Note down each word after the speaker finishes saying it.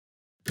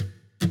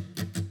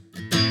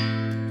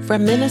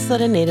From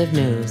Minnesota Native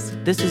News,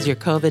 this is your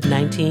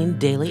COVID-19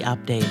 Daily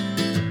Update.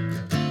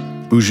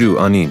 Bonjour,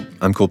 Anin.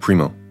 I'm Cole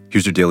Primo.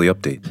 Here's your daily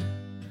update.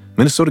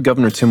 Minnesota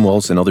Governor Tim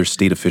Walz and other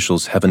state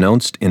officials have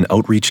announced an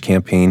outreach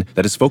campaign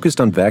that is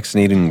focused on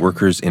vaccinating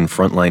workers in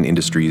frontline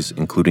industries,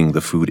 including the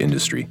food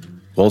industry.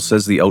 Walz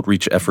says the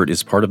outreach effort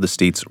is part of the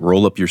state's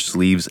Roll Up Your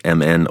Sleeves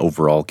MN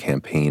overall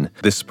campaign.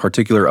 This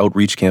particular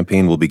outreach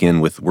campaign will begin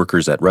with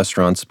workers at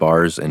restaurants,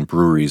 bars, and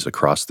breweries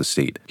across the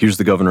state. Here's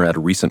the governor at a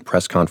recent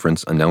press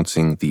conference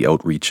announcing the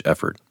outreach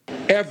effort.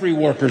 Every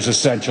worker's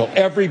essential.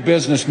 Every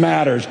business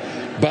matters.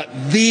 But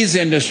these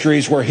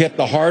industries were hit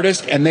the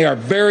hardest, and they are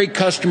very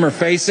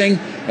customer-facing,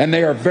 and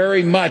they are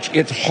very much,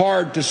 it's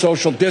hard to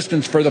social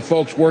distance for the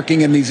folks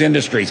working in these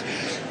industries.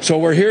 So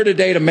we're here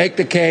today to make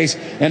the case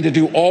and to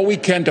do all we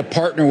can to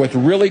partner with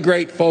really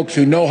great folks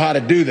who know how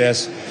to do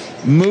this,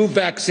 move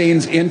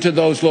vaccines into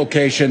those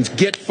locations,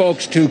 get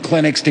folks to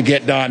clinics to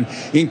get done,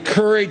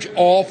 encourage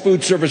all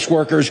food service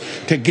workers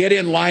to get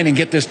in line and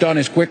get this done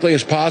as quickly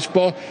as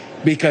possible,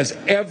 because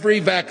every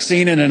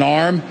vaccine in an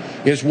arm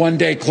is one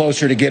day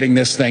closer to getting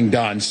this thing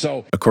done.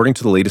 So, according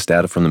to the latest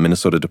data from the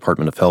Minnesota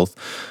Department of Health,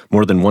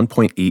 more than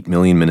 1.8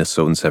 million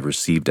Minnesotans have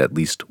received at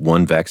least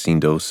one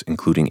vaccine dose,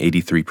 including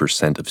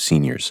 83% of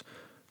seniors.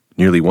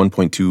 Nearly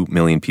 1.2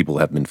 million people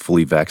have been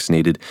fully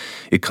vaccinated.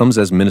 It comes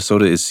as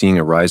Minnesota is seeing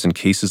a rise in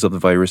cases of the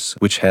virus,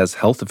 which has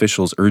health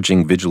officials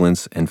urging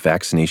vigilance and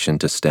vaccination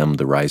to stem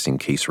the rising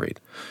case rate.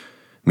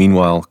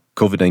 Meanwhile,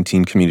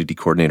 COVID-19 community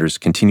coordinators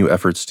continue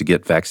efforts to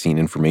get vaccine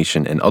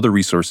information and other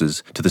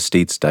resources to the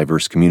state's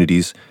diverse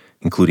communities,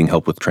 including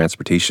help with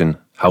transportation,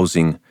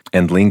 housing,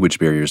 and language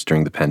barriers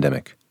during the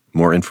pandemic.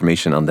 More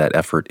information on that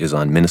effort is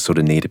on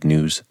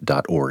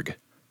minnesotanativenews.org.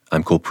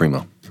 I'm Cole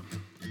Primo.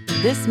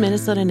 This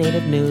Minnesota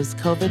Native News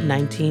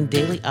COVID-19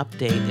 Daily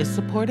Update is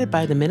supported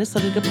by the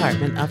Minnesota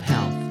Department of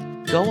Health.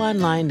 Go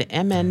online to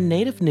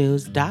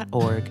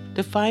mnnativenews.org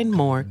to find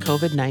more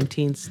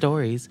COVID-19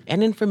 stories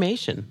and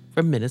information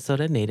from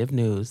Minnesota Native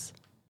News.